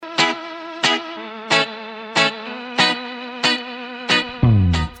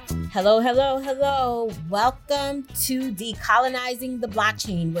Hello, hello, hello. Welcome to Decolonizing the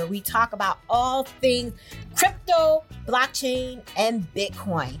Blockchain, where we talk about all things crypto, blockchain, and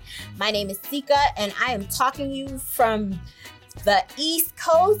Bitcoin. My name is Sika, and I am talking to you from the East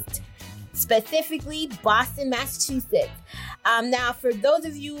Coast, specifically Boston, Massachusetts. Now, for those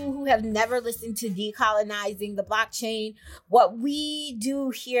of you who have never listened to Decolonizing the Blockchain, what we do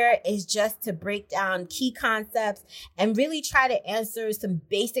here is just to break down key concepts and really try to answer some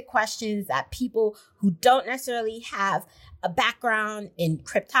basic questions that people who don't necessarily have a background in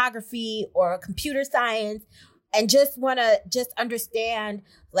cryptography or computer science and just want to just understand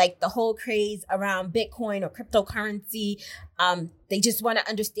like the whole craze around Bitcoin or cryptocurrency. They just want to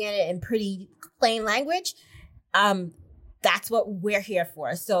understand it in pretty plain language. That's what we're here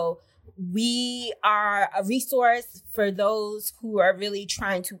for. So we are a resource for those who are really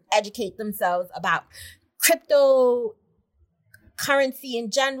trying to educate themselves about cryptocurrency in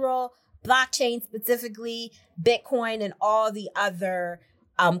general, blockchain specifically, Bitcoin, and all the other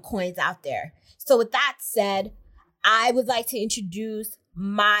coins out there. So with that said, I would like to introduce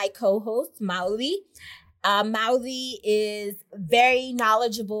my co-host, Mauli. Mauli is very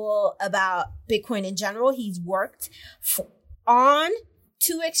knowledgeable about Bitcoin in general. He's worked on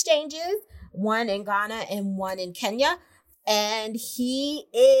two exchanges, one in Ghana and one in Kenya. And he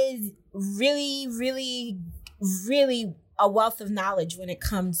is really, really, really a wealth of knowledge when it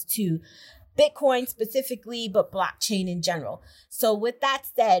comes to Bitcoin specifically, but blockchain in general. So with that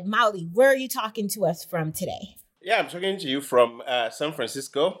said, Mauli, where are you talking to us from today? Yeah, I'm talking to you from San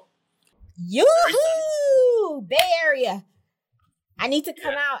Francisco. Yoo-hoo! Bay Area. I need to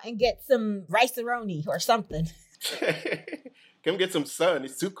come out and get some rice-a-roni or something. Come get some sun.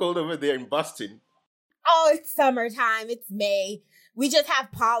 It's too cold over there in Boston. Oh, it's summertime. It's May. We just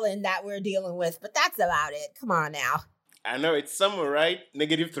have pollen that we're dealing with, but that's about it. Come on now. I know, it's summer, right?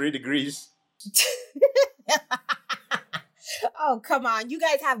 -3 degrees. Oh, come on. You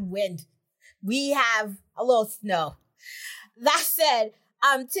guys have wind. We have a little snow. That said,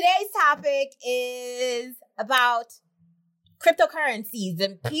 today's topic is about cryptocurrencies,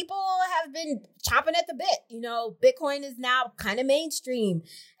 and people have been chomping at the bit. You know, Bitcoin is now kind of mainstream.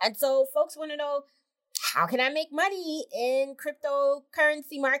 And so folks want to know, how can I make money in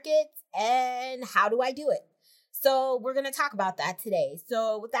cryptocurrency markets and how do I do it? So we're going to talk about that today.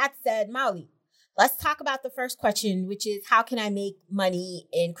 So with that said, Mauli, let's talk about the first question, which is how can I make money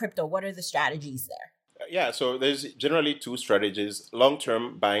in crypto? What are the strategies there? Yeah, so there's generally two strategies: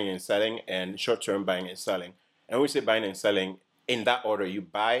 long-term buying and selling and short-term buying and selling. And when we say buying and selling, in that order, you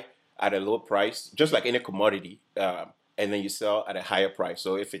buy at a low price, just like any commodity, and then you sell at a higher price.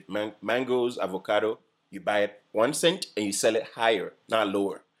 So if it mangoes, avocado, you buy it 1 cent and you sell it higher, not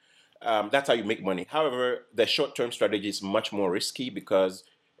lower. That's how you make money. However, the short-term strategy is much more risky because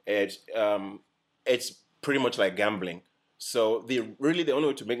it's pretty much like gambling. So the only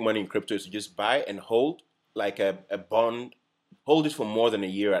way to make money in crypto is to just buy and hold like a bond, hold it for more than a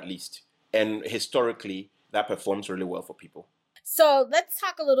year at least. And historically, that performs really well for people. So let's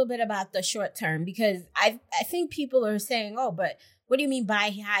talk a little bit about the short term, because I think people are saying, oh, but what do you mean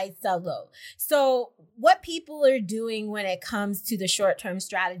buy high, sell low? So what people are doing when it comes to the short term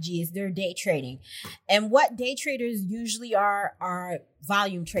strategy is they're day trading. And what day traders usually are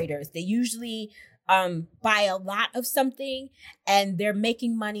volume traders. They usually buy a lot of something and they're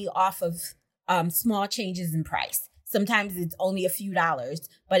making money off of small changes in price. Sometimes it's only a few dollars,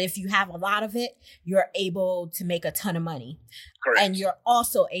 but if you have a lot of it, you're able to make a ton of money. Correct. And you're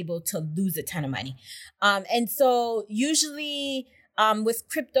also able to lose a ton of money. And so usually with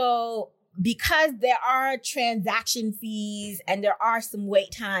crypto, because there are transaction fees and there are some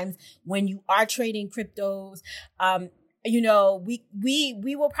wait times when you are trading cryptos, you know, we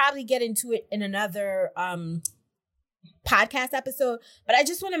will probably get into it in another podcast episode, but I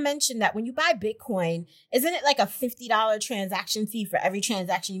just want to mention that when you buy Bitcoin, isn't it like a $50 transaction fee for every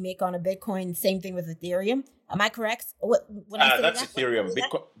transaction you make on a Bitcoin? Same thing with Ethereum. Am I correct? When I say that's Ethereum.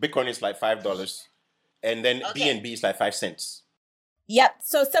 Bitcoin is like $5, and then Okay. BNB is like 5 cents. Yep.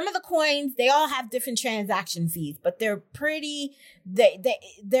 So some of the coins, they all have different transaction fees, but they're pretty,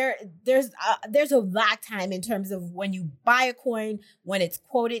 there's a lag time in terms of when you buy a coin, when it's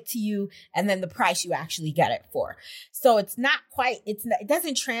quoted to you, and then the price you actually get it for. So it's not quite, it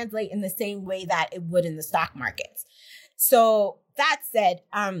doesn't translate in the same way that it would in the stock markets. So that said,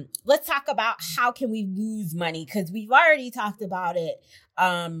 let's talk about how can we lose money? Because we've already talked about it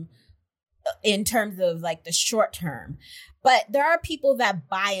in terms of like the short term. But there are people that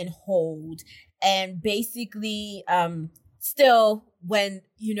buy and hold, and basically still when,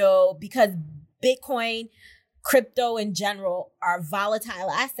 you know, because Bitcoin crypto in general are volatile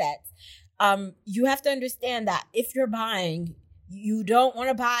assets, you have to understand that if you're buying, you don't want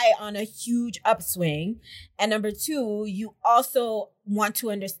to buy on a huge upswing. And number two, you also want to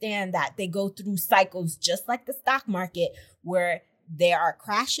understand that they go through cycles just like the stock market, where there are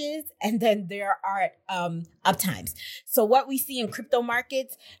crashes and then there are uptimes. So what we see in crypto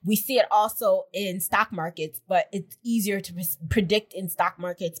markets, we see it also in stock markets, but it's easier to predict in stock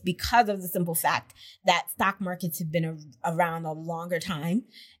markets because of the simple fact that stock markets have been around a longer time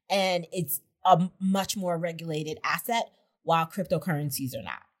and it's a much more regulated asset, while cryptocurrencies are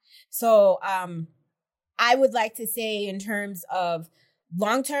not. So I would like to say, in terms of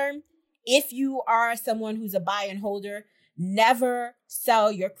long term, if you are someone who's a buy and holder, never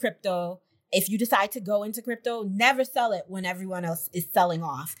sell your crypto. If you decide to go into crypto, never sell it when everyone else is selling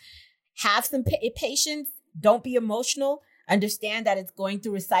off. Have some patience. Don't be emotional. Understand that it's going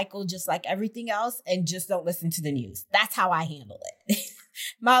through a cycle just like everything else, and just don't listen to the news. That's how I handle it.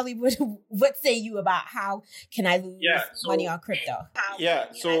 Molly, what say you about how can I lose money on crypto?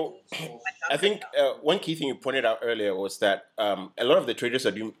 So I think one key thing you pointed out earlier was that a lot of the traders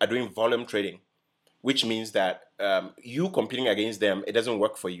are doing volume trading, which means that you competing against them, it doesn't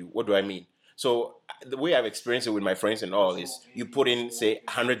work for you. What do I mean? So the way I've experienced it with my friends and all is you put in, say,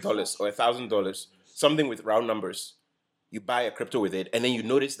 $100 or $1,000, something with round numbers. You buy a crypto with it, and then you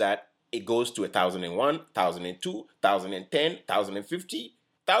notice that it goes to 1,001, 1,002, 1,010, 1,050,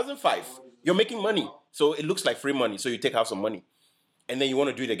 1,005. You're making money. So it looks like free money. So you take out some money. And then you want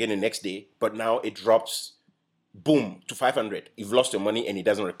to do it again the next day, but now it drops, boom, to 500. You've lost your money and it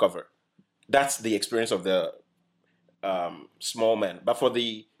doesn't recover. That's the experience of the small man. But for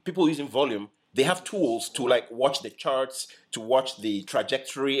the people using volume, they have tools to like watch the charts, to watch the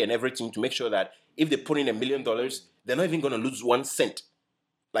trajectory and everything, to make sure that if they put in $1 million, they're not even going to lose 1 cent.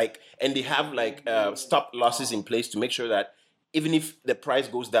 And they have stop losses in place to make sure that even if the price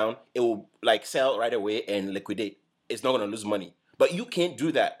goes down, it will sell right away and liquidate. It's not going to lose money. But you can't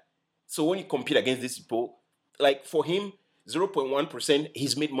do that. So when you compete against these people, for him, 0.1%,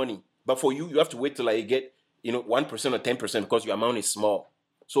 he's made money. But for you, you have to wait till you get 1% or 10% because your amount is small.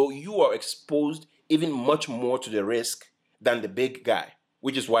 So you are exposed even much more to the risk than the big guy,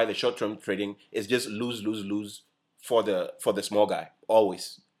 which is why the short-term trading is just lose, lose, lose for the small guy,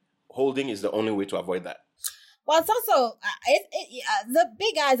 always. Holding is the only way to avoid that. Well, it's also, the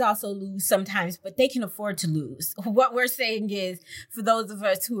big guys also lose sometimes, but they can afford to lose. What we're saying is, for those of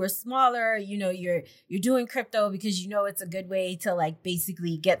us who are smaller, you're doing crypto because it's a good way to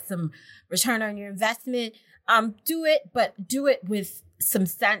basically get some return on your investment. Do it, but do it with some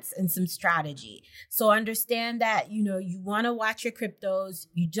sense and some strategy. So understand that, you want to watch your cryptos.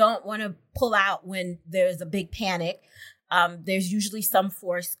 You don't want to pull out when there's a big panic. There's usually some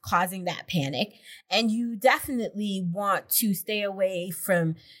force causing that panic. And you definitely want to stay away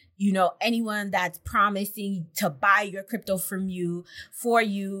from, anyone that's promising to buy your crypto from you, for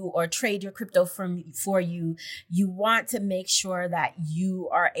you, or trade your crypto for you. You want to make sure that you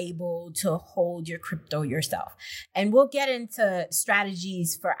are able to hold your crypto yourself. And we'll get into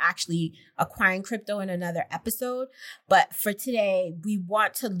strategies for actually acquiring crypto in another episode. But for today, we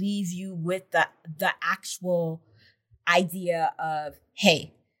want to leave you with the actual idea of,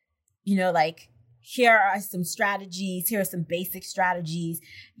 hey, here are some strategies. Here are some basic strategies.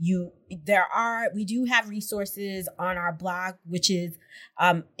 We do have resources on our blog, which is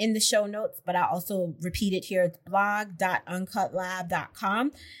in the show notes, but I'll also repeat it here. It's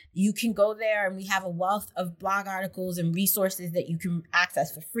blog.uncutlab.com. You can go there and we have a wealth of blog articles and resources that you can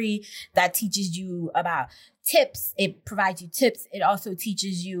access for free that teaches you about tips. It provides you tips. It also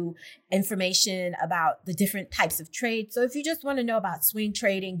teaches you information about the different types of trades. So if you just want to know about swing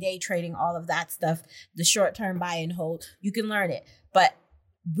trading, day trading, all of that stuff, the short-term buy and hold, you can learn it. But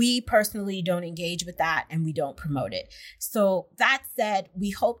we personally don't engage with that and we don't promote it. So that said,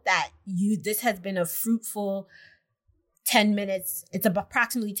 we hope that this has been a fruitful 10 minutes. It's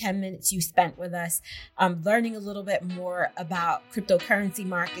approximately 10 minutes you spent with us, learning a little bit more about cryptocurrency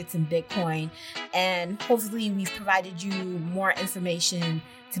markets and Bitcoin. And hopefully we've provided you more information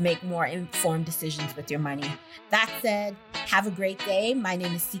to make more informed decisions with your money. That said, have a great day. My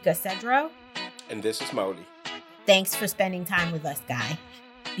name is Sika Cedro. And this is Mauli. Thanks for spending time with us, Guy.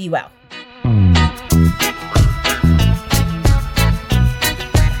 Be well.